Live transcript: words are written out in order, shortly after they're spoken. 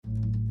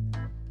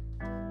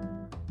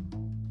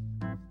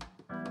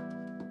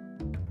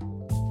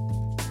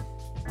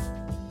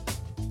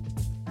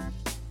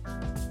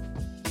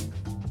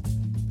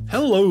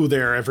Hello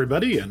there,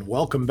 everybody, and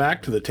welcome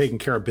back to the Taking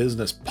Care of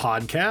Business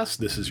podcast.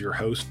 This is your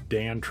host,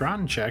 Dan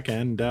Tronchek,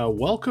 and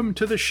welcome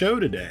to the show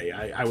today.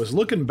 I was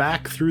looking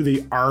back through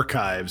the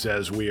archives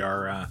as we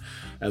are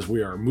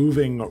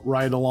moving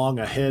right along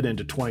ahead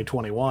into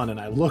 2021, and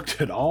I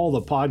looked at all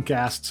the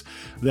podcasts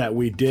that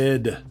we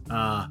did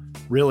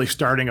really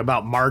starting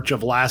about March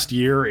of last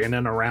year in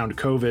and around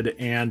COVID,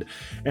 and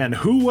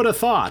who would have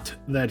thought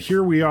that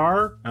here we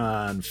are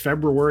in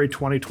February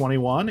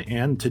 2021,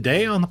 and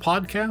today on the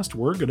podcast,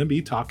 we're going to be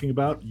talking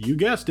about, you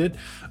guessed it,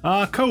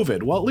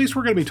 COVID. Well, at least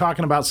we're going to be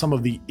talking about some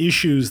of the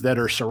issues that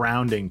are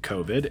surrounding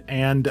COVID,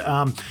 and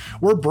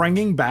we're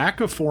bringing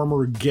back a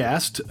former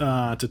guest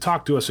to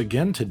talk to us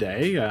again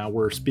today.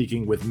 We're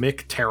speaking with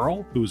Mick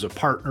Terrell, who's a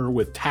partner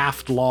with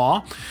Taft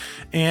Law,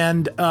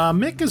 and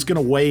Mick is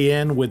going to weigh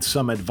in with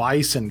some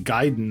advice and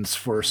guidance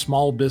for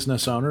small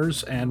business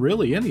owners and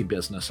really any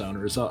business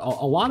owners. A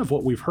lot of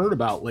what we've heard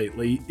about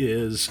lately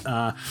is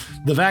the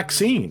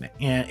vaccine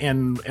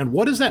and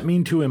what does that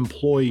mean to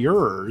employers?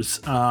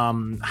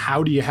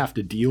 How do you have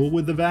to deal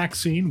with the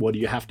vaccine? What do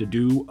you have to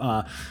do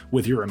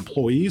with your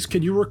employees?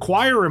 Can you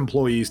require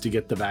employees to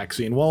get the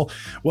vaccine? Well,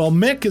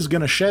 Mick is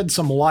going to shed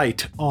some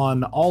light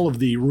on all of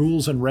the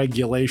rules and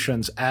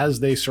regulations as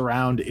they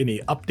surround any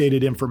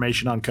updated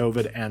information on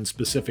COVID and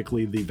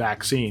specifically the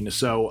vaccine.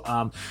 So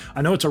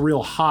I know it's a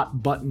real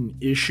hot button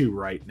issue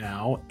right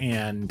now,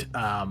 and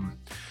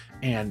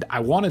I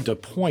wanted to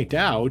point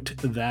out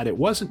that it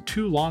wasn't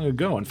too long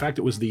ago. In fact,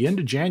 it was the end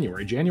of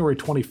January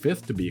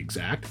 25th to be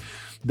exact,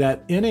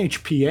 that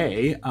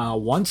NHPA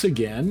once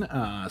again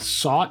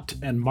sought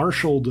and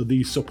marshaled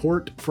the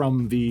support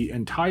from the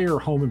entire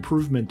home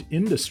improvement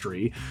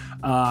industry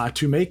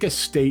to make a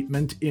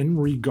statement in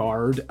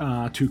regard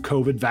to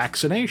COVID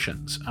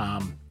vaccinations.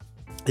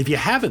 If you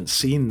haven't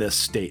seen this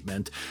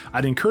statement,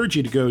 I'd encourage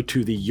you to go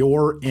to the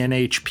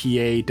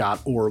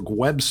yournhpa.org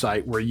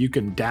website where you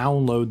can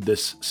download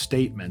this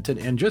statement.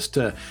 And just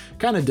to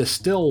kind of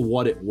distill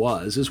what it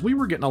was, is we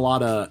were getting a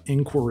lot of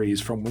inquiries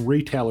from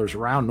retailers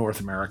around North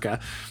America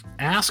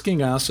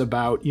asking us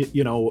about,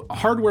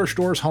 hardware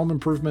stores, home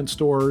improvement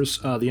stores,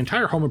 the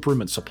entire home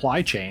improvement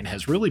supply chain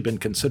has really been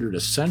considered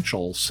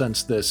essential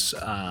since this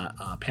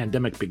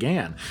pandemic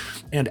began.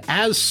 And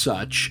as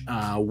such,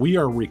 we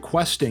are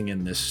requesting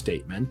in this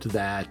statement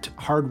that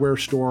hardware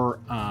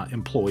store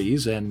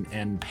employees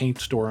and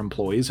paint store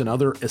employees and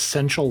other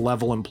essential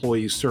level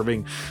employees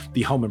serving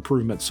the home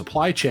improvement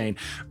supply chain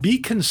be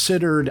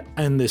considered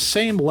in the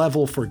same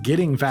level for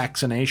getting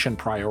vaccination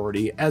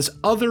priority as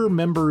other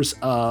members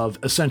of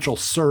essential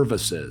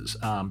services.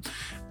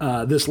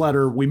 This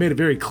letter, we made it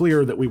very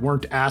clear that we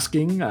weren't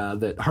asking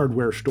that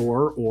hardware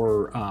store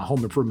or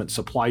home improvement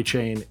supply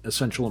chain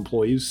essential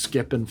employees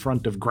skip in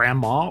front of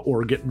grandma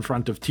or get in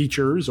front of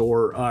teachers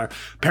or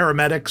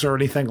paramedics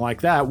or anything like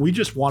that. We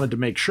just wanted to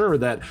make sure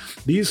that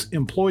these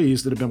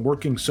employees that have been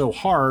working so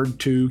hard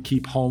to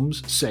keep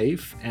homes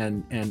safe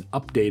and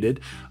updated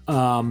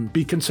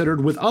be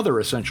considered with other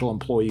essential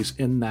employees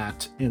in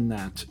that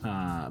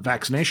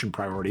vaccination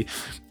priority.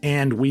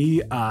 And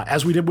we,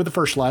 as we did with the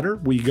first letter,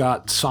 we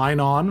got sign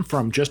on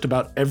from just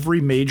about every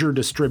major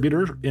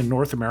distributor in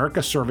North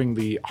America serving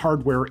the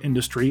hardware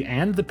industry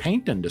and the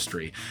paint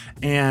industry.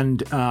 And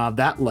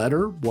that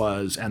letter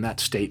was, and that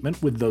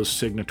statement with those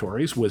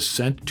signatories was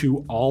sent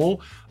to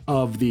all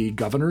of the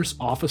governor's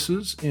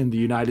offices in the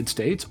United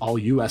States, all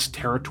U.S.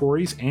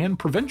 territories, and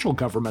provincial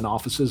government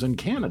offices in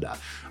Canada.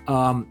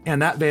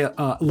 And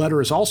that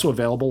letter is also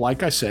available.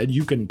 Like I said,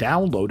 you can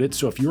download it.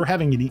 So if you're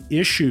having any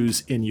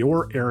issues in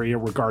your area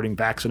regarding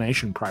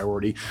vaccination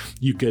priority,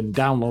 you can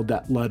download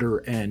that letter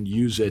and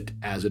use it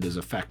as it is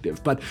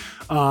effective. But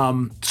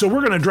so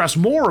we're going to address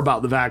more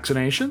about the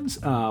vaccinations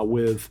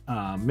with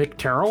Mick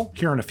Terrell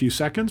here in a few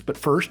seconds. But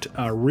first,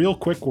 a real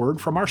quick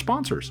word from our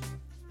sponsors.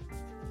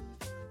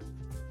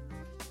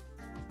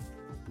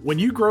 When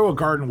you grow a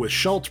garden with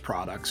Schultz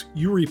products,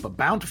 you reap a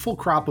bountiful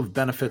crop of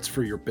benefits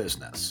for your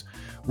business.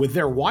 With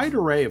their wide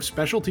array of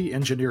specialty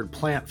engineered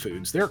plant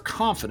foods, they're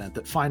confident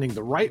that finding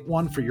the right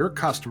one for your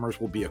customers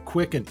will be a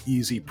quick and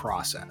easy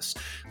process.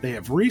 They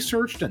have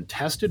researched and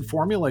tested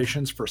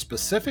formulations for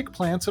specific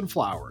plants and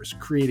flowers,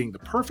 creating the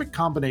perfect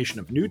combination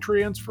of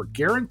nutrients for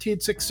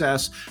guaranteed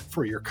success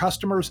for your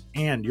customers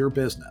and your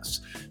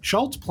business.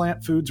 Schultz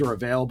plant foods are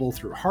available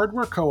through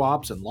hardware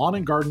co-ops and lawn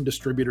and garden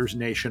distributors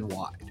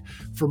nationwide.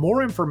 For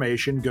more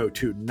information, go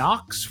to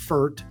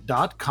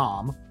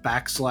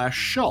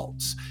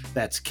knoxfert.com/Schultz.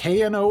 That's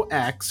knoxfert.com/SCHULTZ.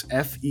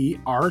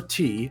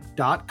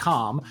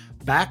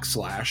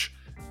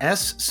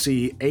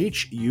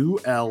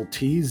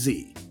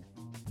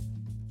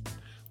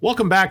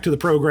 Welcome back to the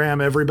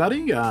program,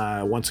 everybody.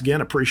 Once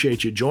again,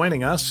 appreciate you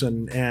joining us,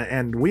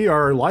 and we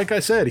are, like I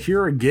said,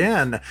 here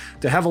again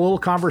to have a little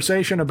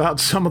conversation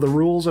about some of the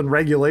rules and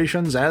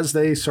regulations as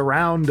they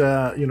surround,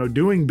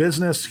 doing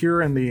business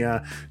here in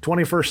the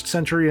 21st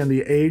century in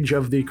the age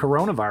of the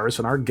coronavirus.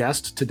 And our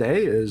guest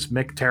today is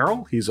Mick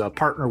Terrell. He's a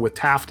partner with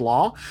Taft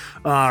Law,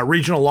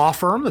 regional law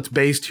firm that's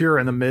based here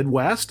in the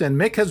Midwest. And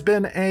Mick has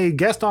been a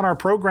guest on our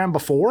program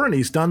before, and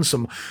he's done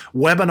some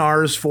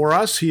webinars for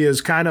us. He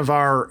is kind of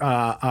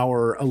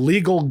our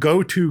legal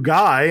go-to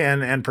guy,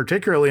 and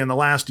particularly in the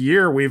last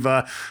year, we've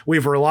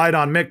relied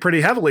on Mick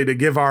pretty heavily to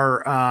give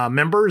our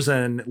members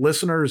and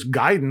listeners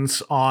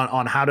guidance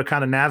on how to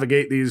kind of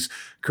navigate these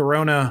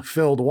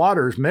corona-filled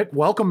waters. Mick,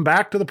 welcome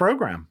back to the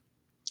program.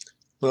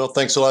 Well,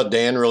 thanks a lot,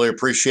 Dan. Really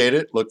appreciate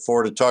it. Look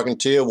forward to talking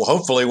to you. Well,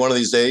 hopefully one of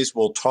these days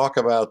we'll talk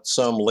about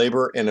some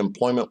labor and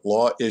employment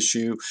law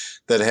issue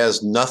that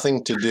has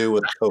nothing to do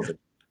with COVID.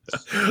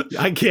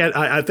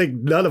 I think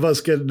none of us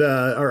can,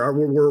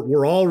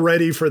 we're all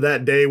ready for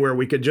that day where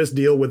we could just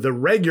deal with the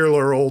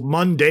regular old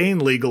mundane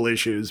legal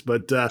issues.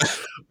 But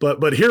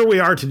here we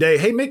are today.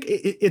 Hey, Mick,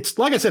 it's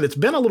like I said, it's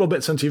been a little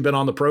bit since you've been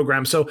on the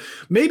program. So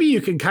maybe you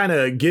can kind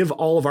of give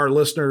all of our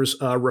listeners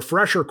a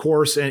refresher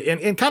course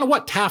and kind of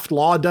what Taft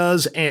Law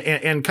does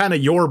and kind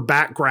of your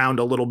background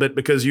a little bit,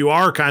 because you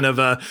are kind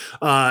of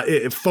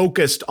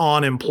focused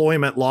on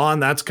employment law,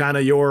 and that's kind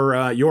of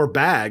your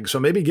bag. So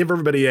maybe give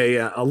everybody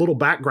a little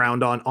background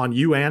on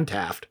you and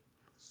Taft.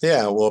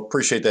 Yeah, well,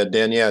 appreciate that,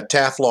 Dan. Yeah,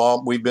 Taft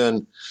Law, we've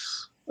been,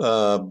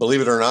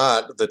 believe it or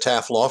not, the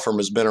Taft Law Firm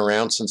has been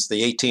around since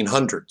the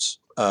 1800s.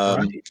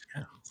 Right.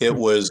 Yeah. It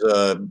was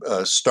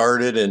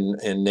started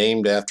and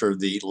named after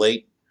the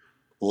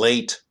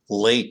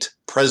late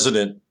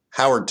President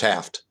Howard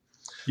Taft.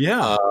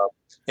 Yeah.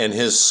 And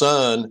his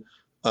son,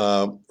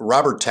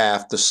 Robert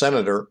Taft, the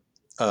senator,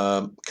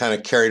 kind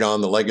of carried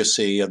on the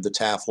legacy of the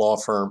Taft Law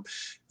Firm.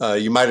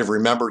 You might have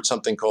remembered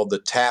something called the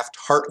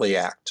Taft-Hartley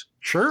Act.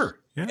 Sure.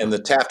 Yeah. And the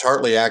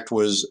Taft-Hartley Act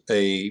was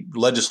a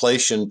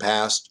legislation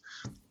passed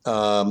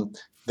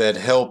that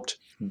helped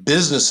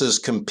businesses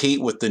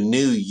compete with the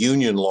new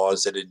union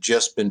laws that had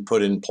just been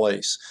put in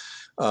place.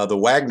 The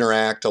Wagner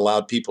Act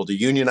allowed people to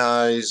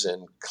unionize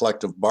and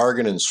collective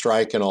bargain and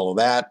strike and all of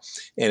that.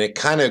 And it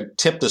kind of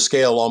tipped the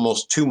scale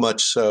almost too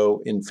much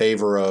so in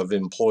favor of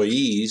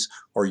employees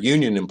or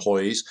union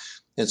employees.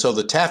 And so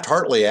the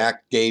Taft-Hartley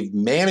Act gave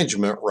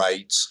management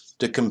rights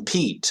to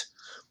compete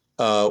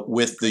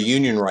with the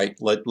union right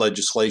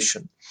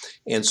legislation.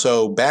 And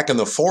so back in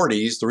the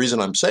 40s, the reason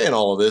I'm saying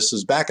all of this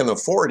is back in the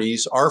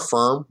 40s, our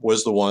firm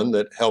was the one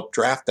that helped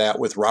draft that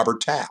with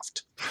Robert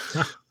Taft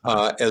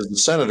as the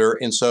senator.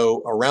 And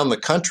so around the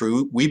country,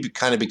 we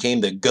kind of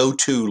became the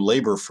go-to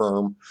labor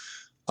firm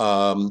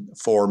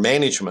for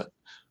management.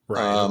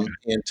 Right.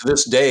 And to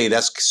this day,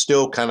 that's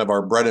still kind of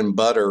our bread and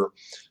butter.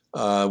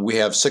 We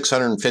have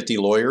 650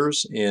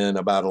 lawyers in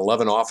about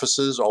 11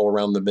 offices all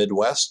around the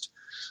Midwest,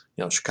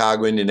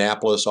 Chicago,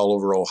 Indianapolis, all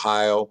over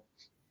Ohio.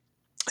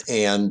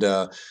 And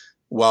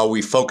while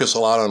we focus a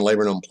lot on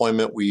labor and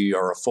employment, we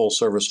are a full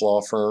service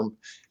law firm.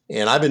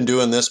 And I've been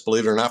doing this,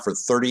 believe it or not, for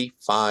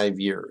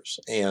 35 years.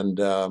 And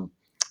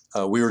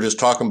we were just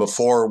talking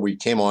before we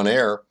came on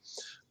air.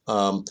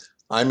 I'm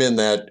in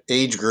that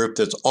age group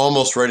that's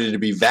almost ready to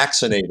be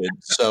vaccinated.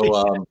 So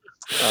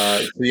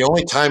the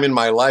only time in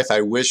my life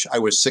I wish I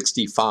was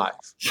 65.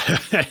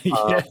 If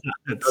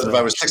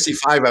I was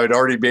 65, I would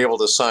already be able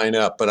to sign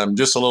up, but I'm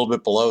just a little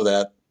bit below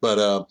that. But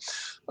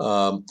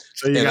so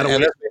you got to wait.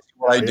 That's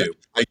what I do.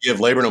 I give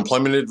labor and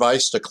employment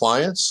advice to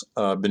clients.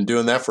 I've been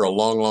doing that for a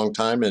long, long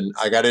time. And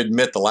I got to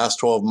admit, the last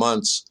 12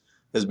 months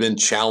has been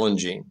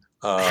challenging.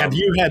 Have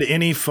you had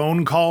any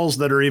phone calls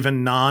that are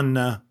even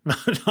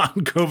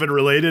non-COVID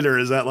related, or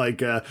is that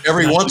like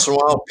every once in a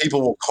while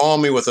people will call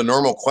me with a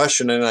normal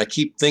question and I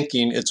keep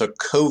thinking it's a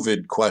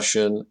COVID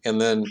question,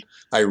 and then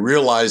I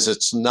realize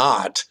it's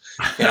not,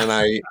 and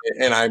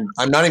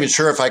I'm not even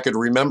sure if I could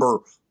remember.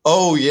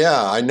 Oh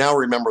yeah, I now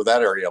remember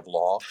that area of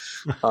law,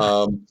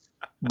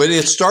 but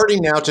it's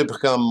starting now to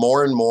become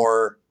more and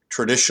more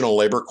traditional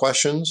labor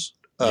questions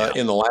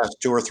in the last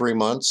 2 or 3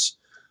 months.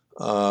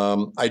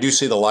 I do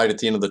see the light at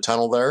the end of the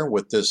tunnel there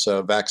with this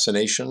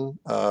vaccination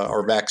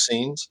or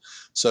vaccines.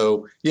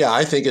 So, yeah,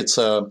 I think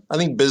I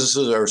think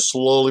businesses are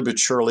slowly but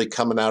surely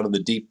coming out of the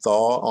deep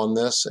thaw on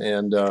this.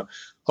 And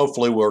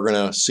hopefully we're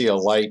going to see a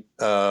light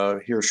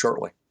here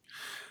shortly.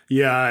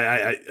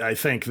 Yeah, I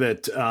think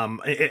that,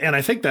 and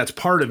I think that's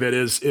part of it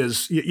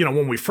is,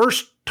 when we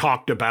first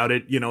talked about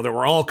it, there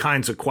were all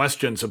kinds of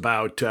questions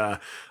about,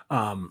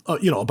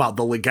 about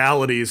the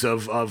legalities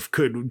of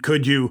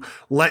could you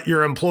let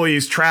your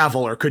employees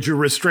travel, or could you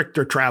restrict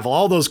their travel,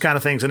 all those kind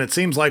of things. And it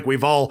seems like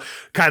we've all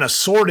kind of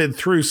sorted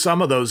through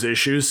some of those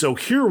issues. So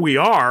here we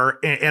are.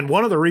 And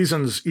one of the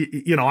reasons,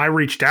 I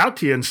reached out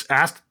to you and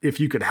asked if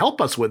you could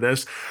help us with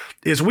this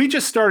is we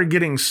just started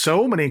getting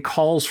so many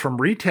calls from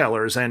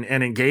retailers and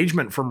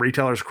engagement from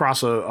retailers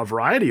across a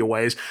variety of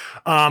ways,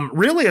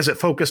 really as it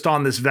focused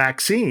on this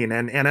vaccine.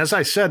 And as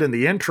I said in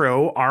the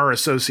intro, our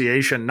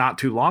association not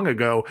too long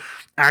ago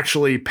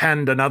actually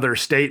penned another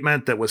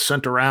statement that was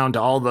sent around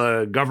to all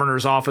the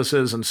governor's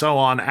offices and so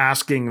on,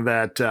 asking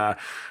that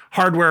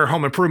hardware,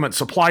 home improvement,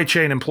 supply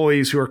chain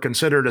employees who are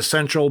considered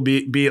essential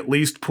be at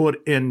least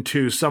put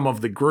into some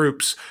of the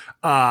groups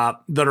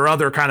that are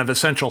other kind of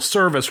essential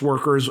service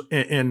workers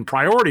in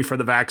priority for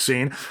the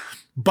vaccine.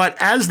 But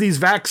as these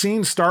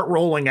vaccines start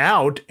rolling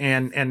out,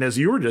 and as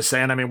you were just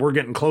saying, I mean, we're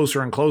getting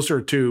closer and closer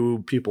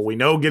to people we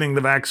know getting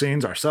the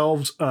vaccines,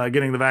 ourselves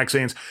getting the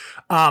vaccines.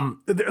 There are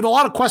a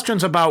lot of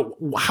questions about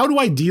how do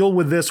I deal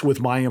with this with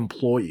my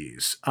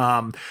employees?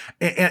 And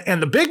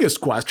the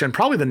biggest question,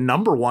 probably the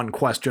number one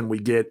question we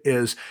get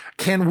is,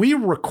 can we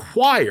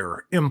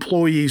require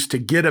employees to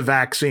get a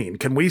vaccine?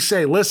 Can we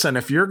say, listen,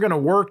 if you're going to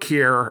work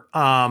here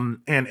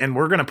and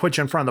we're going to put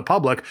you in front of the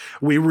public,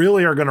 we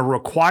really are going to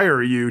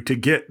require you to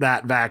get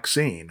that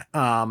vaccine.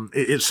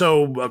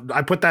 So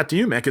I put that to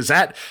you, Mick. Is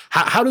that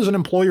how does an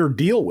employer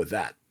deal with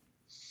that?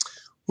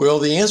 Well,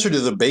 the answer to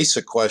the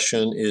basic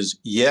question is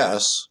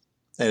yes.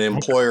 An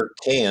employer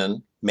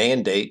can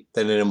mandate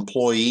that an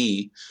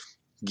employee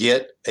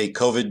get a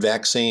COVID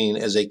vaccine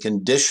as a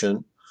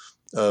condition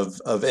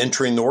of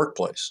entering the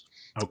workplace.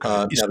 Okay.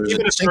 Now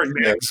even if they're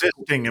an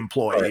existing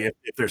employee, right.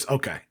 if there's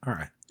okay, all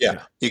right.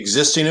 Yeah,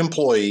 existing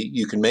employee,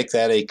 you can make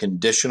that a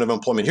condition of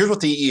employment. Here's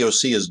what the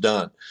EEOC has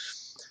done.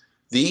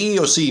 The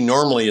EEOC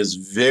normally is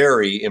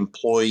very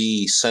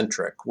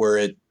employee-centric, where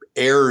it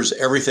airs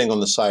everything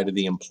on the side of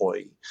the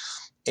employee.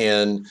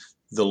 And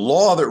the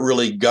law that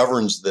really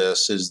governs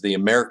this is the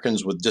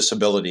Americans with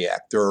Disability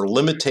Act. There are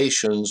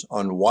limitations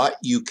on what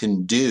you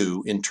can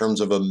do in terms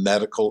of a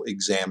medical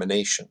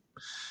examination.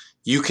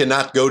 You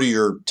cannot go to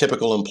your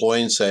typical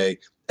employee and say,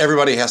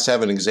 everybody has to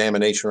have an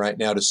examination right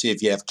now to see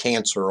if you have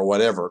cancer or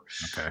whatever.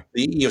 Okay.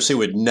 The EEOC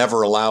would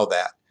never allow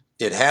that.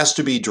 It has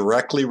to be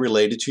directly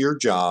related to your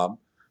job,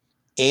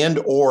 and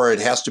or it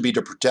has to be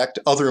to protect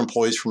other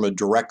employees from a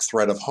direct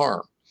threat of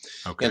harm.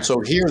 Okay. And so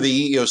here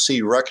the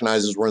EEOC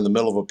recognizes we're in the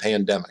middle of a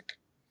pandemic.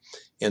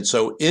 And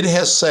so it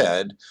has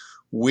said,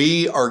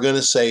 we are going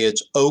to say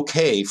it's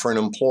okay for an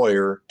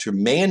employer to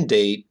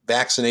mandate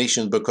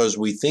vaccinations because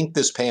we think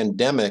this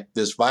pandemic,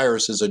 this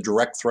virus, is a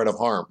direct threat of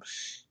harm.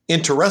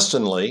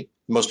 Interestingly,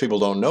 most people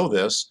don't know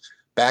this,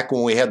 back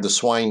when we had the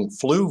swine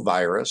flu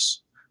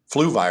virus,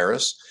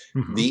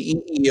 mm-hmm. the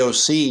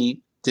EEOC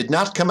did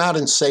not come out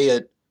and say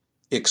it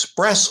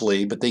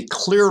expressly, but they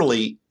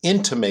clearly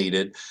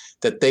intimated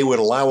that they would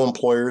allow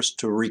employers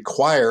to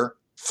require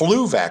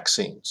flu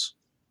vaccines.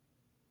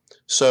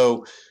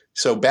 So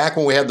back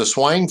when we had the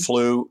swine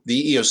flu,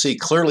 the EEOC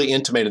clearly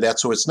intimated that.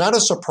 So it's not a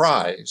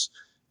surprise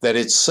that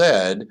it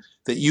said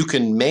that you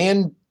can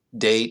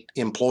mandate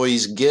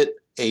employees get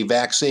a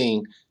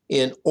vaccine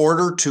in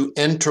order to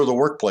enter the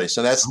workplace.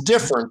 And that's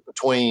different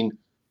between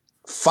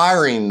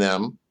firing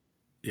them.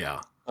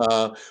 Yeah.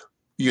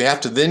 You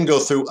have to then go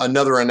through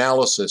another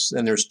analysis.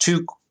 And there's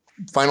two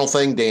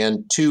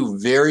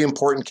very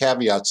important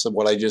caveats of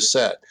what I just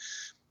said.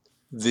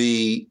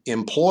 The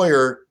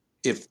employer,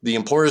 if the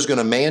employer is going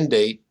to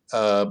mandate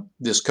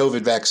this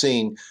COVID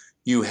vaccine,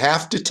 you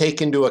have to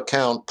take into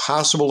account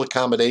possible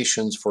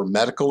accommodations for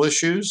medical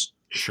issues.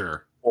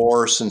 Sure.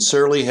 Or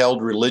sincerely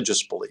held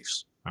religious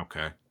beliefs.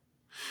 Okay.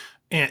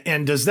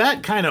 And does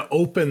that kind of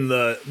open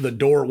the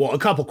door? Well, a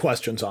couple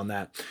questions on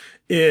that.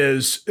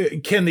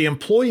 Can the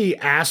employee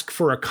ask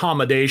for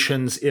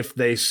accommodations if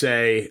they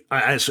say,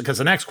 because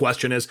the next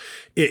question is,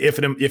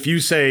 if you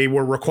say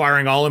we're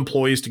requiring all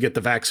employees to get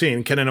the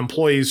vaccine, can an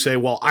employee say,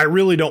 well, I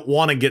really don't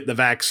want to get the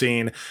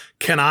vaccine.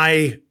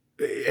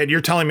 And you're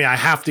telling me I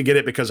have to get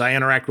it because I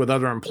interact with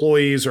other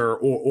employees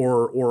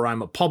or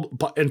I'm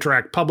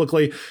interact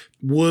publicly.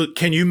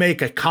 Can you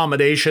make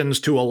accommodations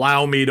to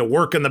allow me to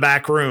work in the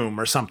back room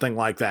or something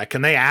like that?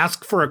 Can they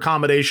ask for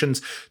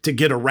accommodations to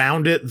get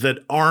around it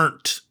that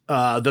aren't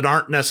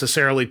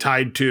necessarily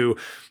tied to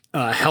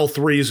health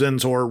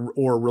reasons or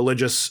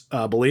religious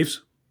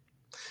beliefs?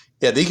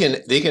 Yeah,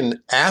 they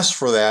can ask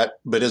for that,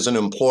 but as an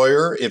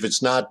employer, if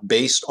it's not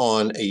based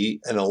on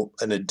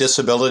a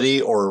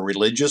disability or a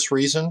religious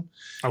reason,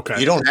 okay,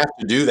 you don't have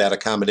to do that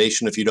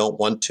accommodation if you don't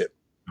want to.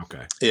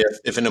 Okay.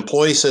 If an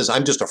employee says,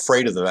 I'm just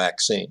afraid of the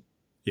vaccine,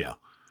 yeah,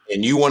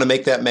 and you want to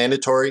make that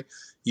mandatory,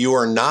 you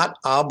are not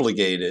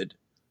obligated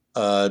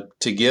to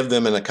give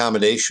them an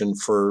accommodation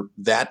for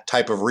that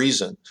type of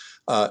reason.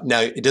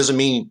 Now, it doesn't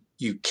mean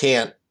you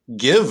can't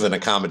give an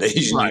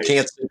accommodation. Right. You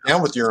can't sit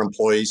down with your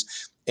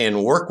employees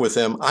and work with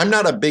them. I'm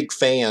not a big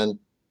fan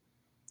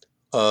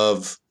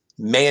of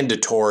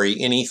mandatory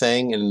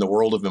anything in the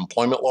world of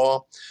employment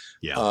law.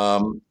 Yeah.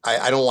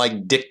 I don't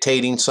like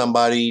dictating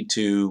somebody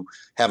to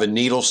have a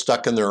needle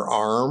stuck in their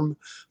arm,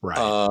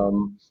 right.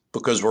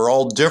 Because we're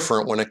all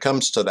different when it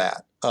comes to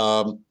that.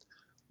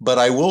 But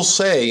I will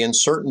say in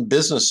certain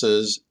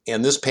businesses,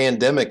 and this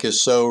pandemic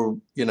is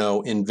so,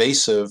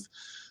 invasive,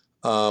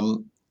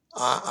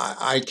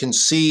 I can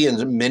see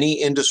in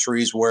many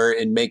industries where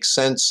it makes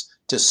sense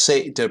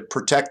to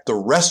protect the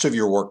rest of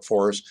your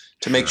workforce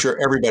to make Sure.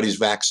 sure everybody's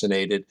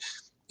vaccinated.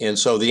 And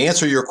so the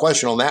answer to your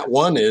question on that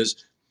one is,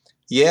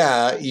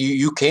 yeah,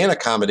 you can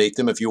accommodate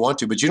them if you want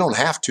to, but you don't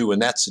have to in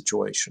that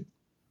situation.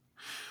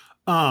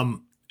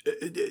 Um,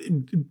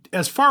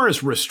 as far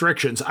as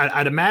restrictions,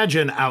 I'd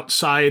imagine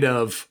outside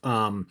of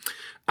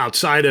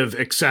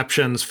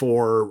exceptions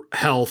for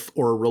health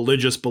or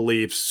religious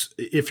beliefs,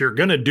 if you're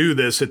going to do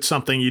this, it's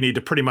something you need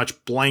to pretty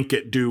much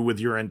blanket do with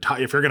your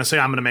entire. If you're going to say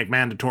I'm going to make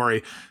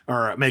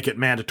it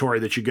mandatory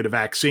that you get a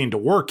vaccine to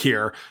work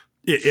here,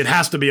 it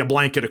has to be a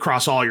blanket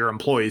across all your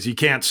employees. You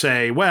can't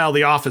say, well,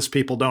 the office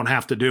people don't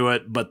have to do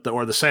it,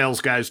 or the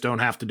sales guys don't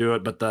have to do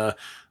it, but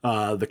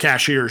the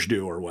cashiers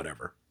do, or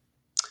whatever.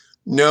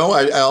 No,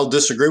 I'll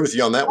disagree with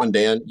you on that one,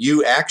 Dan.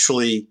 You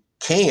actually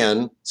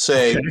can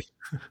say, okay,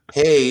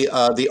 hey,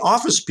 the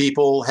office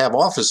people have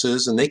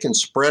offices and they can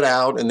spread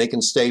out and they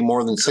can stay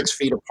more than 6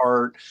 feet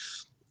apart.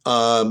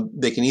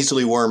 They can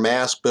easily wear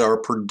masks, but our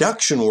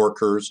production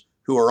workers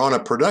who are on a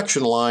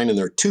production line and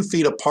they're 2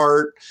 feet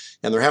apart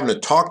and they're having to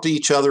talk to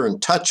each other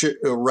and touch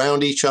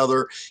around each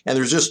other, and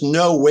there's just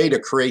no way to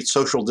create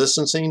social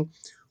distancing.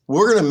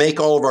 We're going to make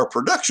all of our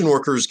production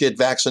workers get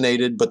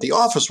vaccinated, but the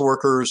office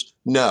workers,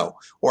 no.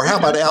 Or how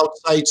about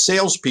outside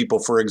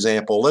salespeople, for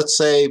example? Let's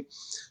say,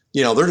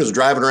 they're just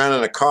driving around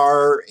in a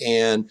car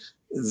and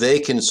they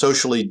can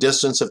socially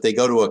distance if they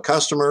go to a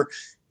customer.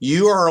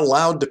 You are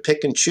allowed to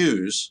pick and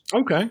choose.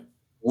 Okay.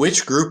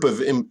 Which group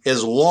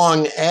as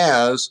long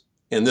as,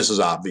 and this is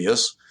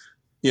obvious,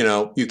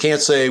 you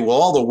can't say, well,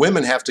 all the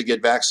women have to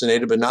get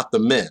vaccinated, but not the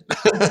men.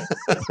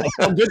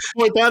 Well, good to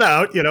point that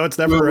out. It's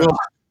never.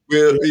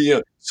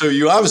 So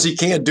you obviously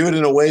can't do it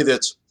in a way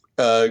that's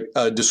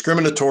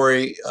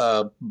discriminatory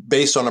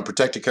based on a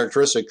protected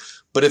characteristic.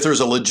 But if there's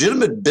a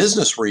legitimate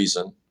business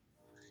reason,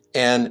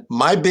 and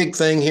my big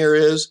thing here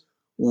is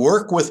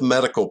work with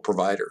medical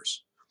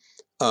providers.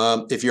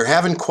 If you're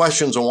having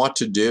questions on what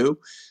to do,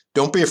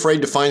 don't be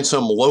afraid to find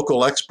some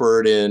local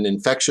expert in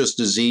infectious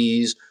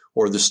disease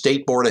or the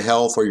state board of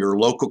health or your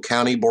local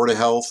county board of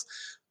health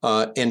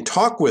and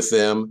talk with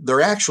them.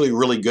 They're actually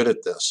really good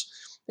at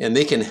this, and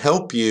they can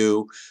help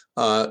you.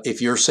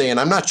 If you're saying,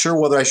 I'm not sure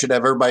whether I should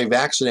have everybody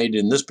vaccinated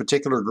in this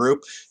particular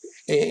group.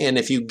 And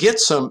if you get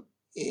some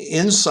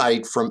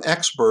insight from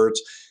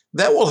experts,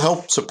 that will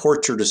help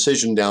support your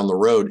decision down the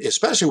road,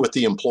 especially with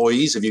the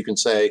employees. If you can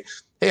say,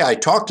 hey, I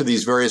talked to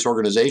these various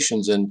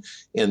organizations and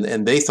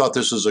they thought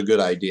this was a good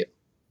idea.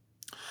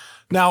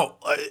 Now,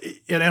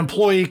 an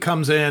employee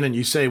comes in and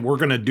you say, we're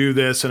going to do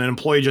this, and an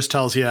employee just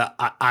tells you,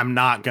 I'm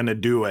not going to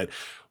do it.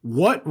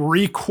 What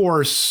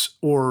recourse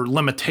or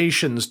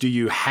limitations do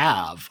you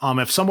have?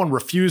 If someone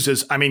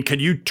refuses, can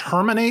you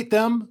terminate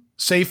them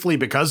safely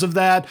because of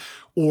that?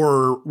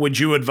 Or would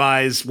you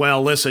advise,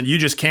 well, listen, you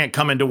just can't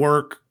come into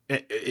work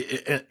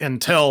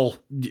until,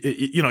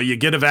 you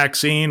get a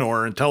vaccine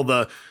or until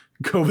the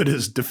COVID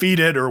is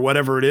defeated or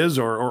whatever it is,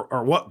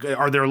 or what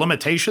are there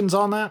limitations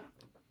on that?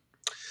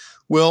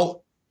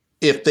 Well,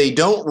 if they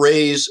don't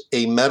raise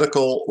a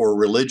medical or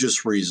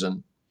religious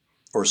reason,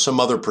 or some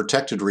other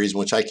protected reason,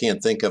 which I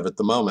can't think of at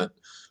the moment,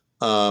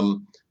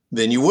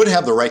 then you would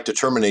have the right to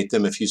terminate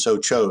them if you so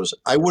chose.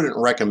 I wouldn't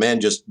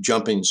recommend just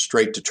jumping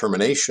straight to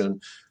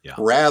termination. Yeah.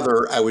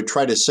 Rather, I would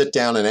try to sit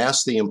down and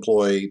ask the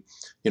employee,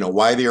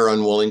 why they are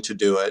unwilling to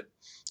do it,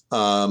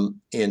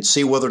 and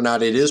see whether or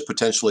not it is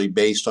potentially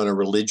based on a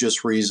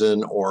religious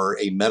reason or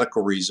a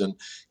medical reason.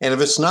 And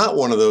if it's not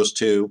one of those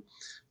two,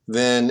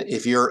 then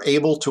if you're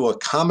able to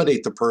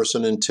accommodate the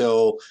person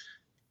until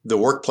the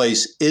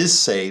workplace is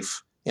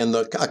safe, and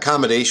the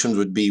accommodations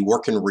would be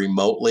working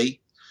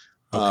remotely,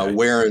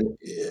 wearing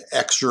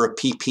extra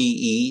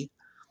PPE,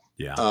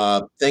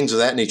 things of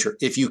that nature.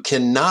 If you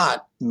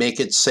cannot make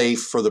it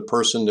safe for the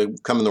person to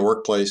come in the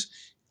workplace,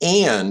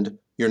 and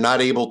you're not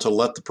able to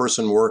let the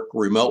person work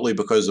remotely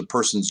because the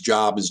person's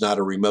job is not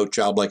a remote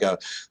job like a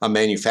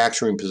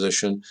manufacturing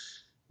position,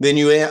 then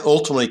you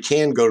ultimately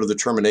can go to the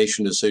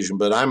termination decision.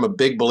 But I'm a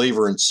big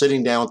believer in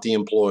sitting down with the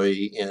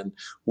employee and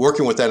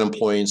working with that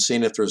employee and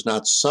seeing if there's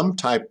not some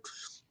type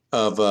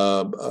of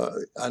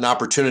an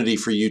opportunity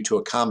for you to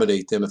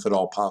accommodate them if at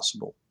all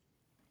possible.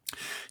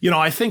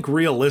 I think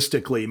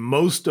realistically,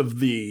 most of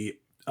the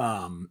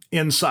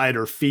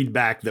insider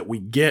feedback that we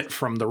get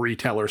from the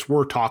retailers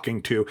we're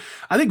talking to,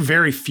 I think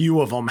very few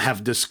of them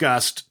have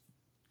discussed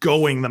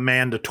going the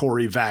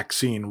mandatory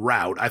vaccine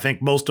route. I think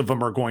most of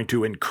them are going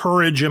to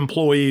encourage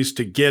employees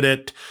to get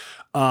it.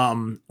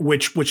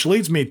 Which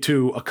leads me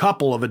to a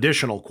couple of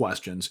additional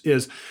questions.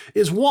 Is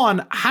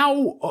one,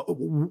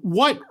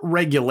 what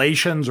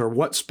regulations or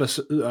what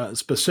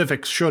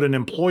specifics should an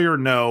employer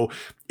know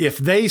if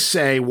they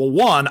say, well,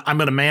 one, I'm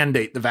going to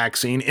mandate the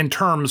vaccine, in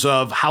terms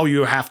of how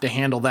you have to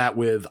handle that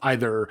with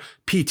either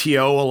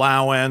PTO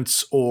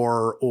allowance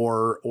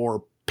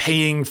or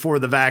paying for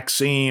the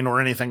vaccine or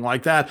anything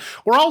like that,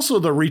 or also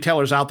the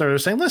retailers out there are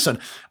saying, listen,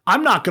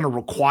 I'm not going to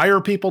require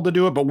people to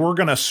do it, but we're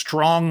going to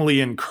strongly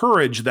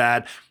encourage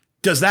that.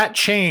 Does that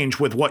change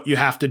with what you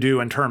have to do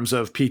in terms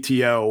of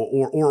PTO,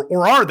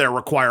 or are there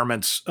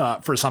requirements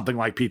for something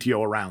like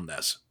PTO around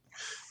this?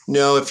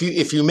 No, if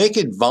you make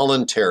it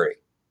voluntary,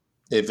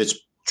 if it's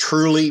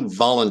truly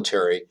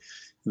voluntary,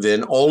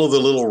 then all of the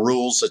little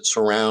rules that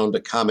surround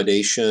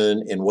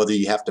accommodation and whether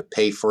you have to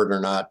pay for it or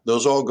not,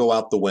 those all go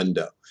out the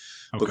window.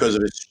 Okay. Because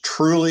if it's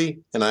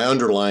truly, and I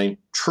underline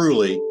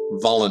truly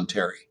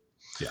voluntary,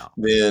 yeah,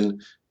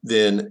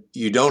 then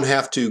you don't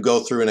have to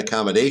go through an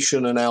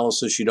accommodation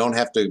analysis. You don't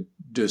have to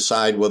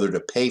decide whether to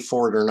pay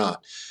for it or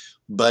not.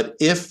 But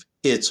if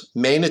it's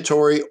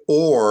mandatory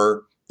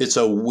or it's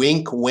a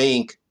wink,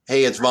 wink,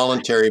 hey, it's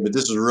voluntary, but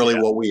this is really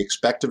what we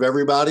expect of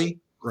everybody,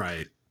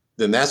 right?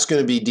 Then that's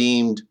going to be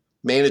deemed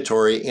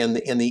mandatory. And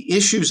the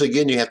issues,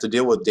 again, you have to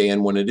deal with,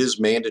 Dan, when it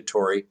is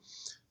mandatory.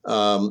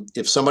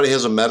 If somebody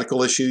has a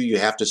medical issue, you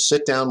have to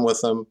sit down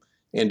with them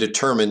and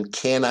determine,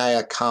 can I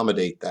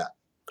accommodate that?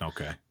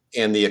 Okay.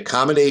 And the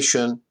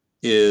accommodation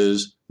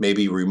is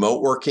maybe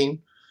remote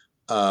working,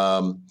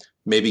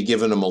 maybe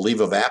giving them a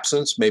leave of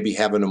absence, maybe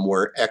having them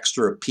wear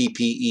extra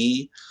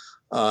PPE.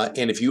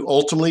 And if you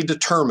ultimately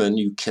determine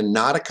you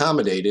cannot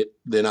accommodate it,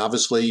 then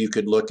obviously you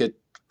could look at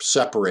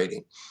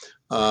separating.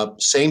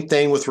 Same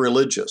thing with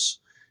religious.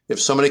 If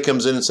somebody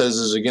comes in and says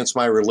this is against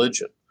my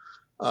religion,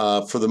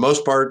 for the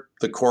most part,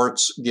 the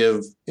courts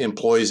give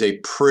employees a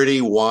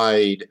pretty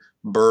wide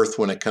berth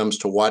when it comes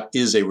to what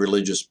is a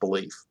religious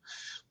belief.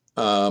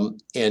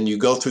 And you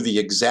go through the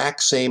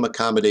exact same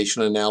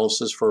accommodation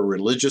analysis for a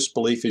religious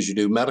belief as you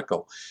do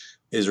medical.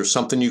 Is there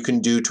something you can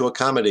do to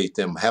accommodate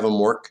them? Have them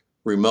work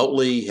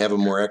remotely, have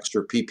them wear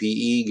extra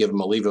PPE, give them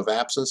a leave of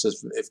absence.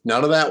 If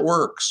none of that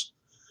works,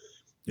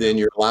 then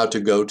you're allowed to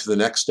go to the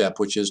next step,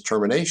 which is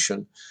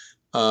termination.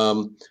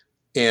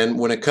 And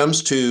when it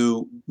comes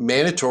to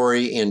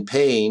mandatory and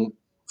paying,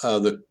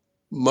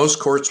 most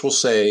courts will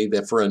say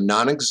that for a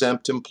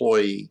non-exempt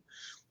employee,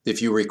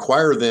 if you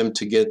require them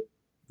to get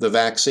the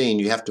vaccine,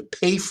 you have to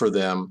pay for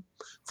them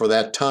for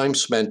that time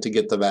spent to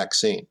get the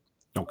vaccine.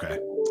 Okay.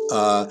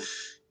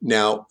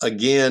 Now,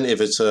 again,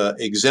 if it's an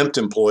exempt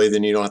employee,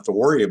 then you don't have to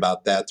worry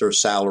about that. They're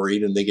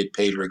salaried and they get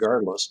paid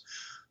regardless.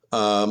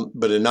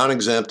 But a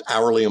non-exempt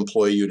hourly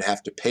employee, you'd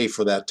have to pay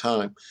for that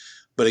time.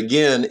 But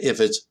again, if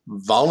it's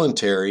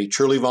voluntary,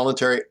 truly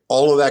voluntary,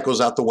 all of that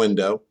goes out the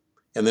window.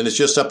 And then it's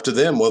just up to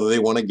them whether they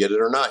want to get it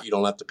or not. You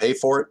don't have to pay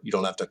for it. You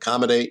don't have to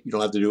accommodate. You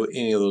don't have to do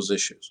any of those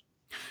issues.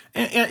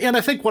 And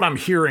I think what I'm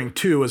hearing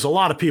too is a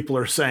lot of people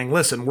are saying,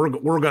 listen,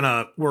 we're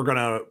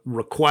gonna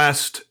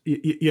request,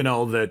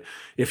 that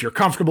if you're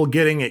comfortable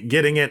getting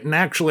it. And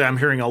actually, I'm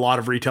hearing a lot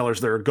of retailers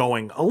that are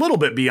going a little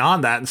bit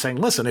beyond that and saying,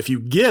 listen, if you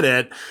get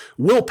it,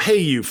 we'll pay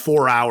you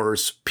 4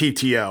 hours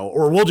PTO,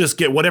 or we'll just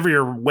get whatever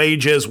your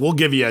wage is. We'll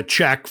give you a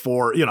check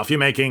for, if you're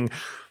making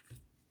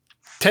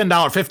 $10,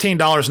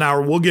 $15 an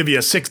hour, we'll give you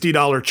a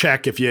 $60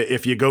 check if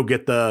you go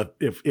get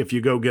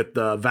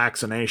the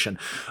vaccination.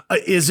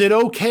 Is it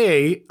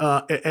okay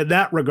in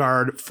that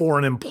regard for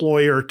an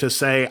employer to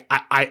say,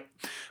 I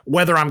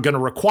whether I'm going to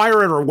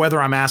require it or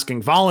whether I'm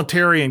asking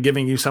voluntary and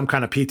giving you some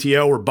kind of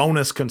PTO or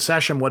bonus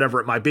concession, whatever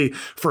it might be,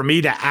 for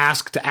me to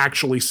ask to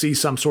actually see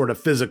some sort of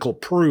physical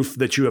proof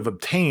that you have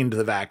obtained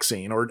the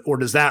vaccine, or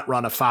does that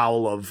run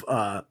afoul of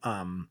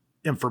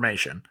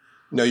information?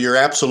 No, you're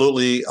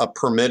absolutely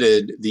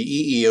permitted. The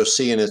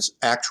EEOC in its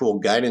actual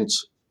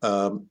guidance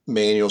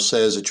manual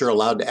says that you're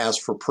allowed to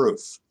ask for proof.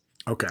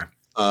 Okay.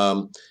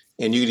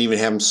 And you can even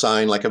have them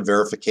sign like a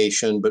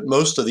verification, but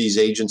most of these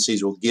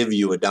agencies will give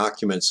you a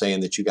document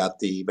saying that you got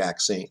the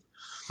vaccine.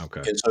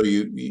 Okay. And so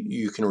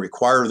you can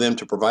require them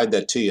to provide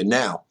that to you.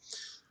 Now,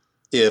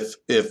 if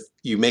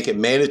you make it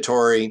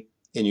mandatory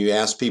and you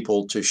ask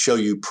people to show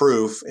you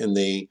proof and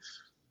they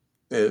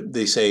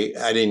say,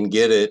 I didn't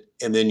get it,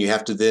 and then you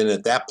have to then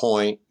at that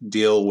point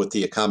deal with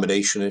the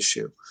accommodation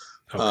issue.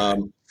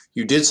 Okay.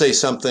 You did say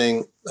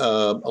something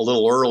a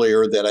little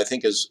earlier that I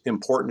think is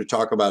important to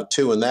talk about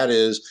too, and that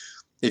is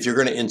if you're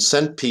going to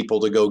incent people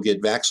to go get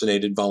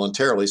vaccinated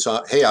voluntarily.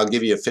 So, hey, I'll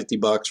give you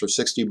 $50 or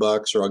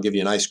 $60, or I'll give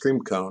you an ice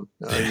cream cone.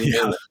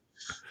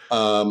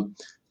 The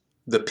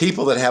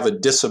people that have a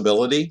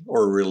disability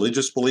or a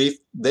religious belief,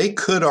 they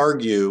could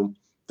argue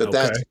that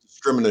that's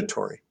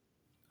discriminatory.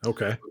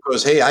 Okay.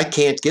 Because, hey, I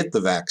can't get the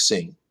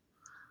vaccine.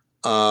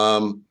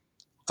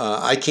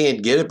 I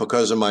can't get it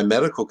because of my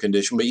medical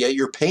condition, but yet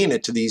you're paying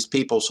it to these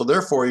people. So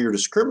therefore, you're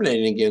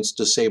discriminating against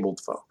disabled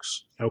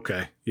folks.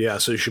 Okay. Yeah.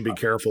 So you should be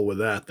careful with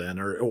that then.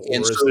 Or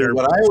And is so there...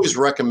 what I always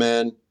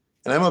recommend,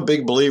 and I'm a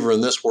big believer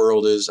in this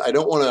world, is I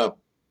don't want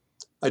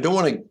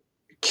to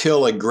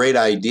kill a great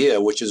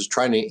idea, which is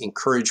trying to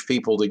encourage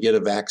people to get a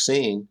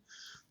vaccine.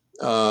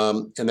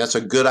 And that's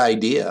a good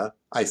idea,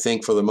 I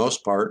think, for the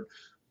most part.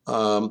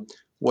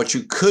 What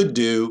you could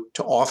do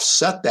to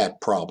offset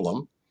that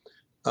problem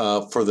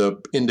for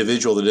the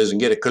individual that doesn't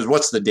get it, because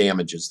what's the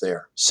damages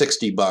there?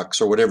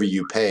 $60 or whatever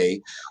you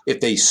pay if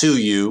they sue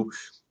you.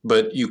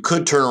 But you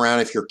could turn around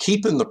if you're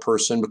keeping the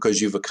person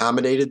because you've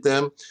accommodated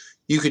them.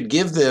 You could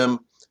give them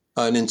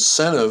an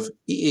incentive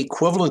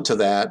equivalent to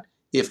that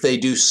if they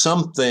do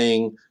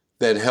something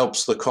that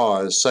helps the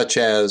cause, such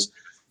as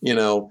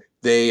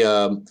They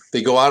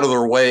go out of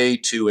their way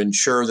to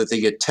ensure that they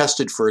get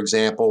tested, for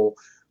example,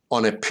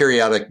 on a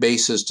periodic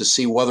basis to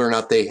see whether or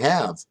not they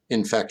have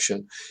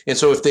infection. And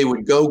so if they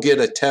would go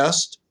get a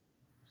test,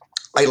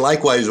 I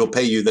likewise will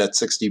pay you that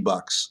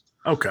 $60.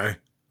 Okay.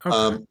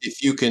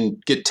 If you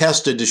can get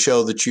tested to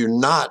show that you're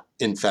not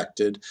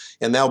infected,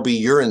 and that'll be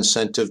your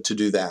incentive to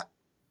do that.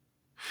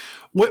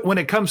 When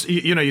it comes,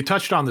 you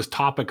touched on this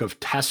topic of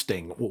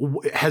testing.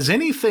 Has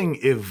anything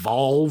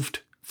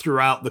evolved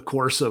throughout the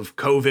course of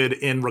COVID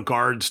in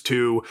regards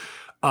to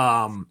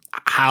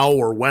how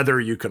or whether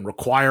you can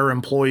require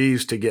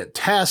employees to get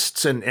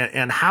tests,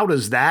 and how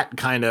does that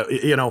kind of,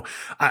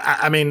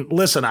 I mean,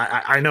 listen,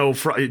 I know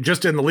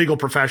just in the legal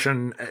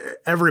profession,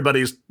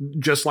 everybody's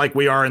just like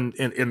we are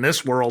in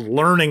this world,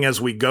 learning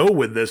as we go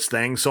with this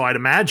thing. So I'd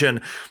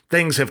imagine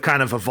things have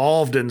kind of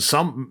evolved in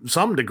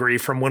some degree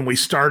from when we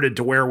started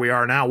to where we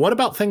are now. What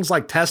about things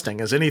like testing?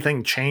 Has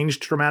anything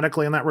changed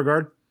dramatically in that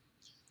regard?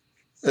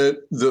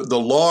 The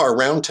law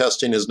around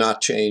testing has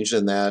not changed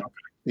in that.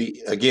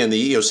 Again,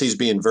 the EEOC is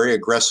being very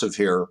aggressive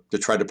here to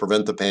try to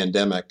prevent the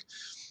pandemic.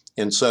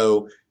 And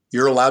so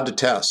you're allowed to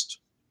test,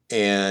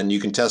 and you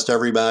can test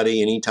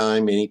everybody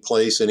anytime, any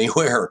place,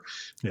 anywhere.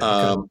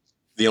 Yeah, okay.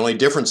 The only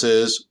difference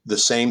is the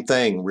same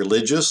thing,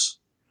 religious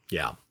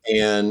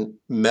and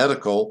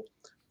medical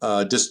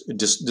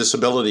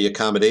disability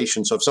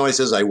accommodation. So if somebody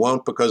says, I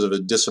won't because of a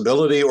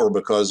disability or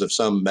because of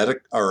some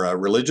or a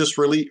religious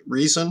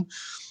reason,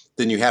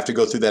 then you have to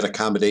go through that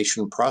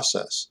accommodation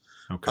process.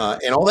 Okay.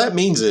 And all that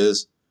means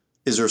is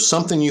there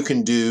something you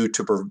can do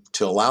to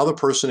allow the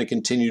person to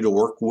continue to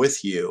work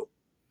with you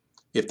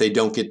if they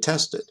don't get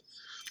tested?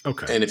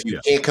 Okay. And if you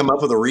can't come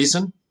up with a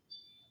reason,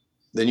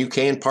 then you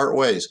can part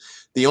ways.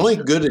 The only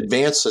good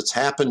advance that's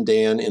happened,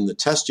 Dan, in the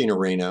testing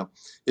arena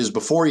is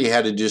before you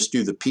had to just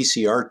do the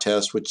PCR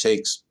test, which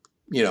takes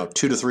 2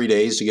 to 3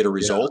 days to get a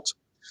result.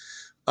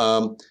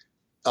 Yeah.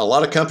 A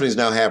lot of companies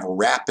now have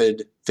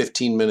rapid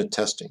 15-minute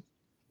testing.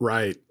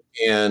 Right.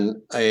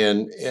 And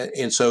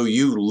so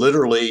you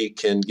literally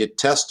can get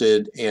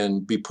tested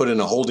and be put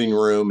in a holding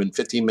room, and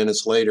 15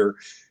 minutes later,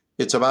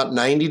 it's about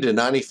 90 to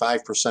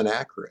 95%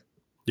 accurate.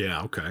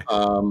 Yeah. Okay.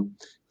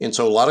 And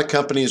so a lot of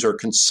companies are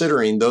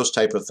considering those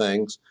type of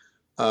things.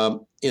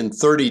 In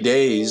 30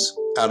 days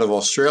out of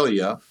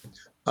Australia,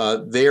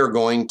 they are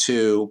going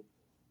to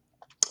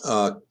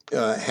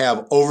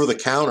have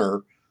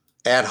over-the-counter,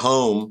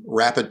 at-home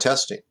rapid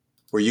testing,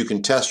 where you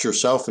can test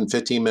yourself and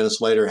 15 minutes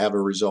later have a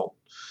result.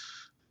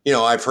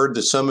 I've heard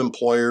that some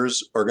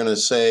employers are going to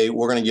say,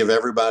 we're going to give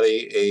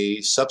everybody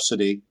a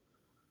subsidy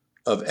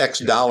of X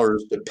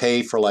dollars to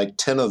pay for like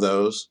 10 of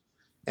those.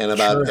 And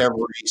about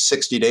every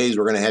 60 days,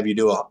 we're going to have you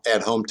do an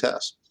at-home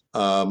test.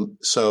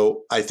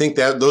 So I think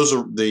that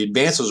the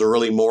advances are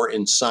really more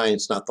in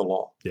science, not the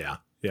law. Yeah.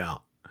 Yeah.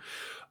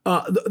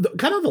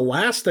 Kind of the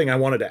last thing I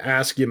wanted to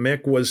ask you,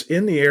 Mick, was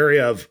in the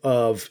area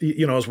of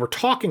as we're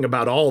talking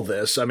about all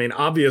this, I mean,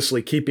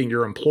 obviously keeping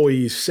your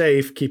employees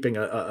safe, keeping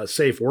a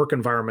safe work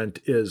environment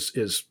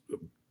is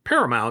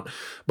paramount.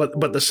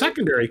 But the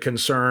secondary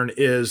concern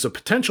is a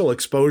potential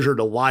exposure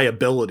to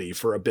liability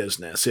for a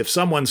business. If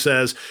someone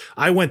says,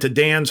 I went to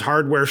Dan's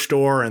hardware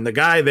store and the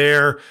guy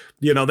there,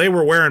 they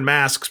were wearing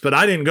masks, but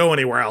I didn't go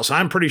anywhere else.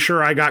 I'm pretty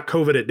sure I got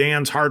COVID at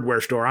Dan's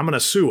hardware store. I'm going to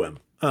sue him.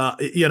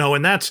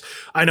 And that's,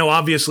 I know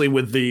obviously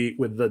with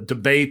the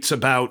debates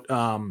about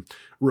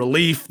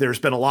relief, there's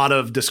been a lot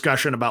of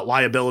discussion about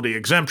liability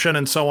exemption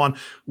and so on.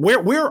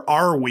 Where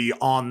are we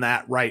on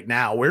that right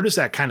now? Where does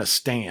that kind of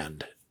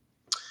stand?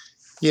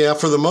 Yeah,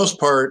 for the most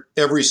part,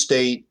 every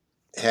state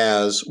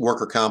has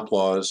worker comp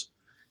laws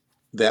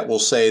that will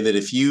say that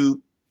if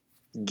you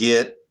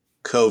get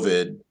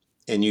COVID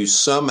and you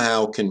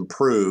somehow can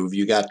prove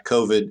you got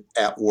COVID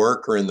at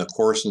work or in the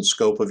course and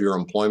scope of your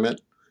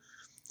employment,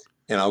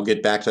 and I'll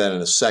get back to that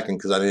in a second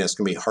because I think that's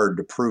going to be hard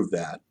to prove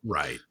that.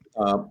 Right.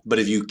 But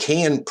if you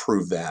can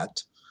prove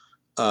that,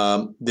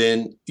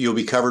 then you'll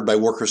be covered by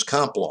workers'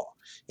 comp law.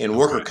 And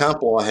worker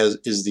comp law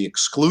is the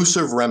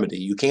exclusive remedy.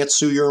 You can't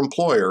sue your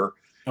employer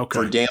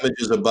for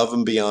damages above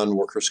and beyond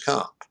workers'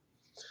 comp.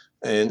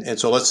 And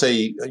so let's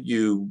say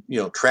you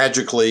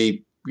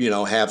tragically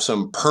have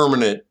some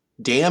permanent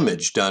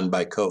damage done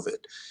by COVID,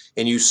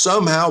 and you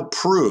somehow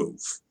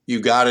prove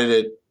you got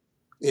it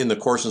in the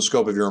course and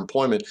scope of your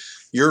employment,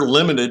 you're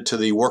limited to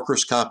the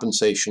workers'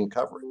 compensation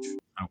coverage.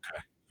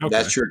 Okay.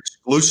 That's your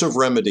exclusive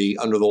remedy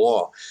under the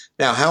law.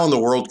 Now, how in the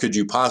world could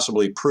you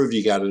possibly prove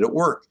you got it at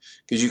work?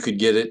 Because you could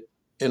get it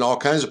in all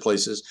kinds of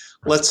places.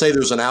 Let's say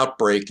there's an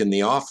outbreak in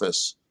the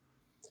office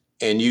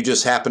and you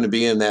just happen to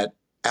be in that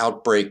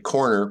outbreak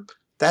corner.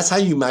 That's how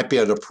you might be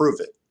able to prove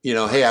it.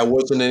 Hey, I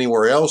wasn't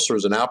anywhere else. There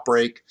was an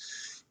outbreak.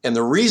 And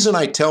the reason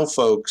I tell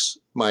folks,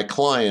 my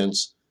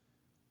clients,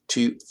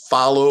 to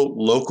follow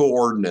local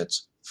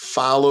ordinance,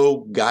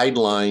 follow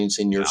guidelines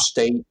in your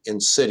state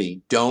and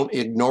city. Don't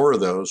ignore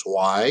those.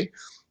 Why?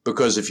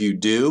 Because if you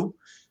do,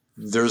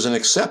 there's an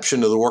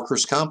exception to the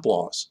workers' comp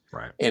laws.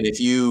 Right. And if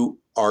you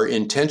are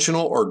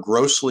intentional or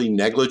grossly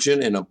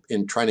negligent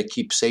in trying to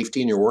keep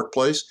safety in your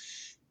workplace,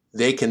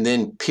 they can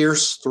then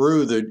pierce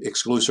through the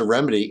exclusive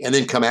remedy and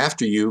then come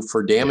after you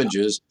for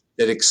damages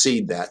that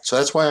exceed that. So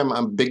that's why I'm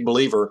a big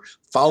believer,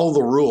 follow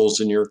the rules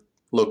in your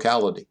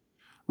locality.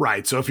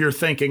 Right. So if you're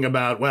thinking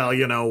about,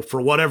 well,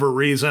 for whatever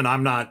reason,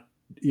 I'm not,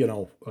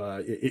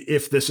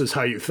 if this is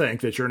how you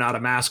think, that you're not a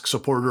mask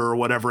supporter or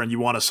whatever, and you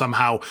want to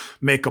somehow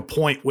make a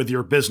point with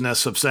your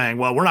business of saying,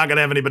 well, we're not going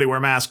to have anybody wear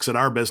masks at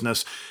our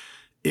business.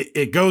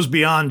 It goes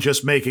beyond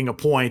just making a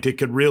point. It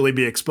could really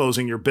be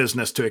exposing your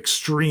business to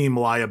extreme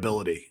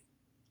liability.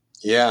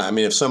 Yeah. I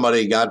mean, if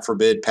somebody, God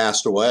forbid,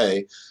 passed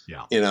away,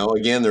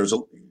 again, there's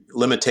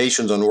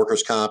limitations on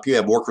workers' comp. You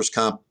have workers'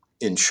 comp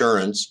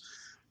insurance.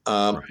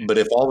 Right. But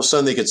if all of a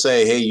sudden they could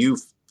say, hey,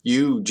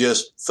 you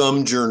just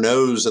thumbed your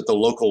nose at the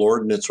local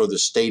ordinance or the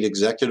state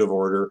executive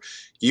order,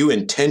 you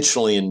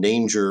intentionally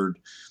endangered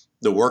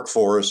the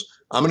workforce,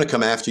 I'm going to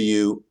come after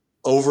you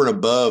over and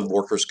above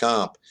workers'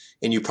 comp.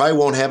 And you probably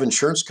won't have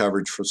insurance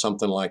coverage for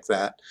something like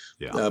that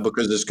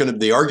because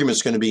the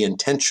argument's going to be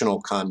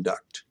intentional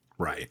conduct.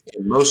 Right.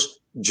 And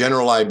most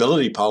general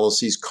liability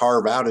policies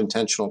carve out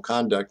intentional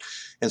conduct.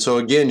 And so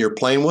again, you're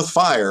playing with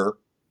fire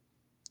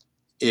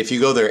if you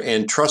go there.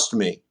 And trust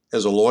me,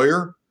 as a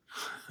lawyer,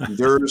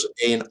 there's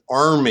an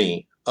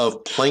army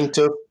of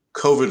plaintiff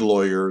COVID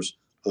lawyers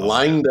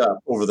lined up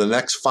over the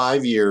next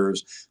 5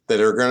 years that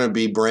are going to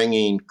be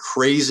bringing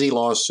crazy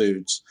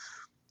lawsuits.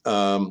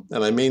 And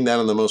I mean that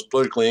in the most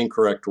politically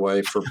incorrect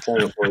way for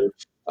plaintiff lawyers.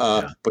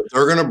 But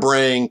they're going to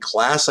bring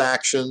class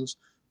actions.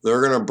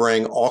 They're going to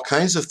bring all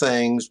kinds of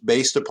things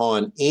based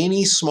upon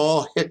any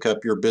small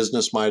hiccup your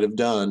business might have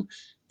done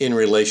in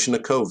relation to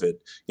COVID.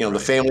 The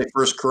Family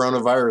First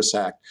Coronavirus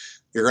Act.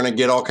 You're going to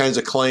get all kinds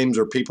of claims,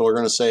 or people are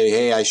going to say,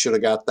 hey, I should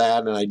have got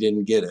that and I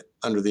didn't get it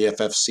under the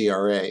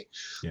FFCRA.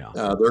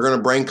 They're going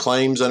to bring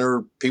claims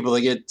under people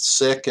that get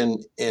sick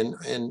and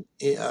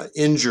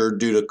injured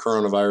due to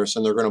coronavirus,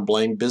 and they're going to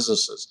blame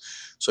businesses.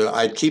 So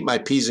I'd keep my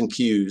P's and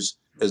Q's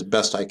as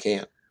best I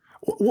can.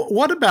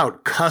 What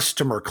about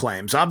customer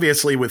claims?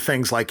 Obviously, with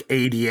things like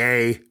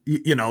ADA,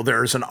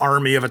 there's an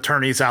army of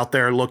attorneys out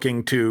there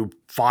looking to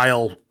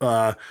file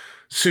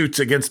suits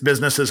against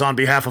businesses on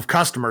behalf of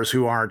customers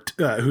who aren't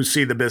who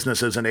see the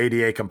business as an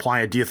ADA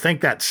compliant. Do you think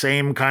that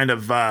same kind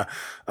of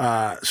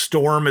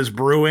storm is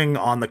brewing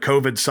on the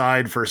COVID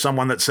side for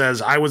someone that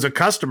says, I was a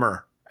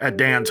customer at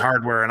Dan's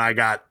Hardware and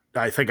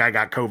I think I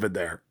got COVID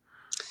there?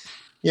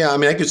 Yeah, I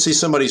mean, I could see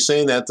somebody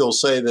saying that. They'll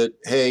say that,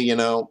 hey,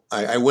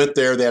 I went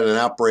there, they had an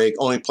outbreak,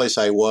 only place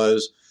I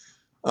was,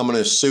 I'm going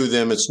to sue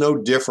them. It's no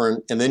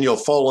different. And then you'll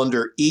fall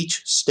under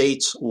each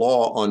state's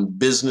law on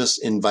business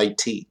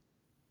invitee.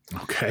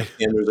 Okay.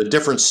 And there's a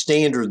different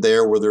standard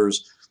there where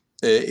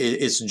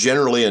it's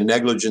generally a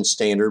negligence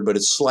standard, but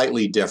it's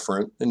slightly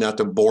different, and not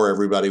to bore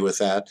everybody with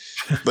that.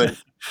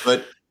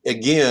 But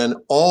again,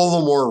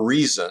 all the more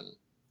reason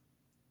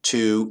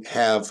to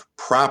have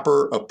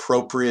proper,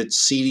 appropriate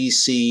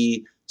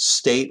CDC,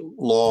 state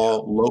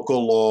law,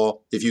 local law.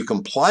 If you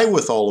comply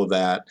with all of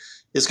that,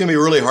 it's going to be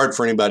really hard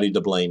for anybody to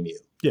blame you.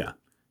 Yeah.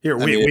 Here,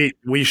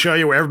 we show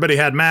you where everybody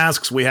had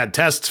masks. We had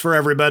tests for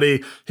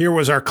everybody. Here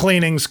was our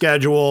cleaning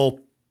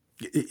schedule.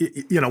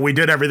 We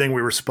did everything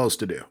we were supposed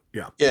to do.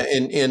 Yeah. Yeah.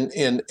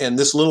 And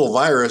this little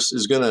virus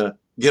is going to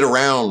get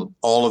around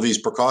all of these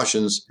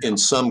precautions in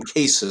some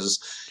cases.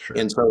 Sure.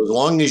 And so as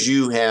long as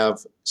you have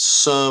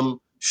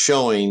some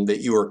showing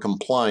that you are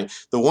complying,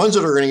 the ones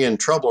that are going to get in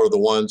trouble are the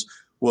ones,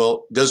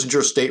 well, doesn't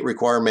your state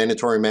require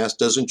mandatory masks?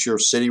 Doesn't your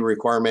city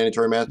require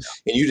mandatory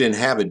masks? Yeah. And you didn't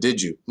have it,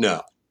 did you?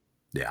 No.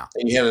 Yeah.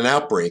 And you had an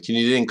outbreak and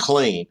you didn't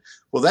clean.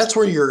 Well, that's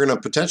where you're going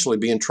to potentially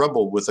be in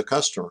trouble with the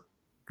customer.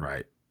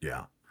 Right.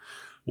 Yeah.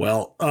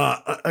 Well,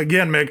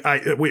 again,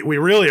 Mick, we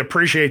really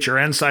appreciate your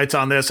insights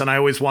on this, and I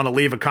always want to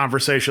leave a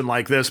conversation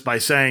like this by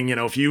saying,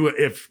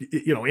 if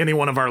any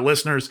one of our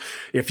listeners,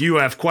 if you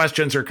have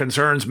questions or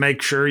concerns,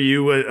 make sure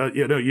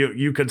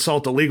you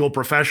consult a legal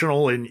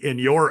professional in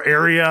your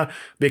area,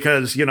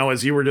 because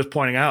as you were just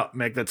pointing out,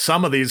 Mick, that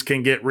some of these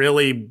can get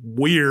really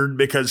weird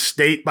because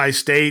state by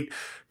state,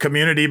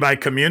 community by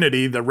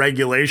community, the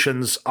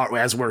regulations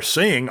as we're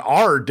seeing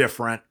are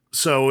different.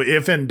 So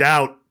if in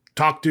doubt,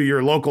 talk to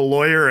your local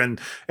lawyer and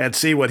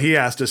see what he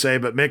has to say.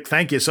 But Mick,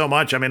 thank you so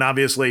much. I mean,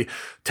 obviously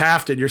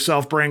Taft and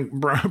yourself bring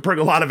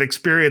a lot of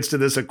experience to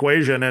this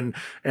equation.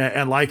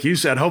 And like you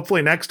said,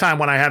 hopefully next time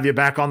when I have you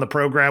back on the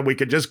program, we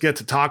could just get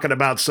to talking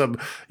about some,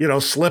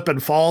 slip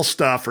and fall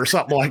stuff or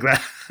something like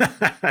that.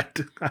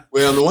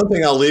 Well, the one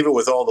thing I'll leave it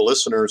with all the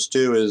listeners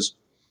too is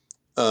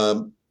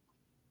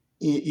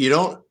you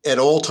don't at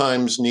all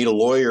times need a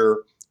lawyer.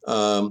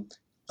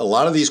 A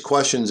lot of these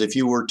questions, if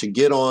you were to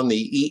get on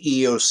the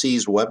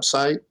EEOC's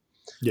website,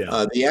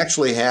 they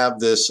actually have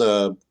this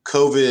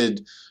COVID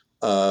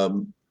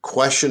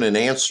question and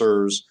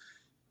answers,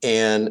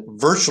 and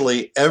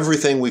virtually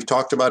everything we've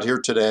talked about here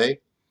today,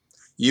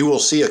 you will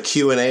see a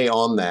Q&A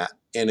on that,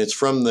 and it's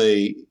from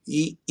the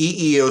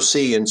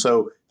EEOC. And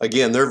so,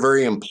 again, they're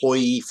very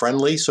employee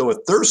friendly. So if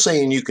they're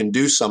saying you can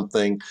do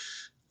something,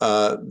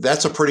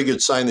 that's a pretty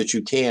good sign that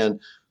you can.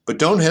 But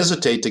don't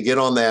hesitate to get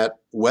on that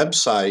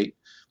website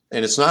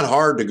And it's not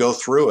hard to go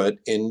through it,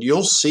 and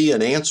you'll see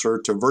an answer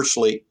to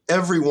virtually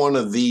every one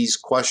of these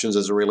questions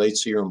as it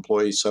relates to your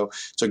employees. So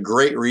it's a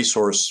great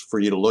resource for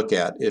you to look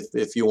at.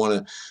 If you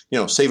want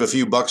to, save a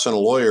few bucks on a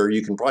lawyer,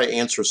 you can probably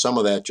answer some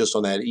of that just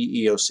on that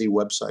EEOC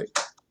website.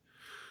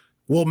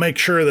 We'll make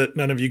sure that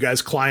none of you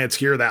guys' clients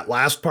hear that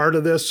last part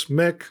of this,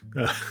 Mick.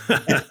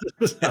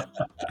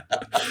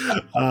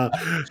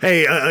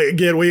 Hey,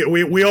 again,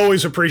 we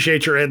always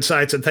appreciate your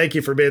insights, and thank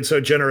you for being so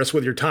generous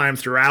with your time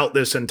throughout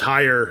this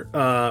entire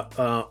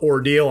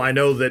ordeal. I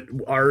know that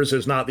ours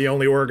is not the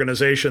only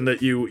organization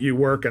that you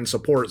work and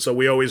support, so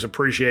we always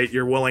appreciate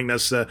your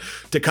willingness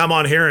to come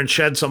on here and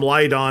shed some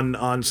light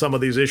on some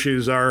of these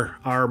issues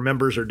our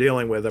members are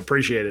dealing with.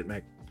 Appreciate it,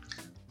 Mick.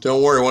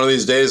 Don't worry. One of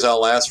these days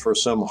I'll ask for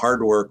some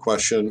hardware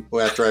question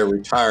after I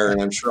retire, and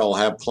I'm sure I'll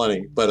have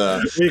plenty.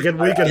 But we can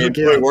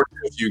enjoy working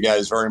with you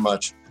guys very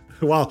much.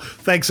 Well,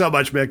 thanks so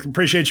much, Mick.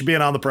 Appreciate you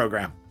being on the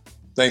program.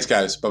 Thanks,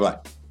 guys. Bye-bye.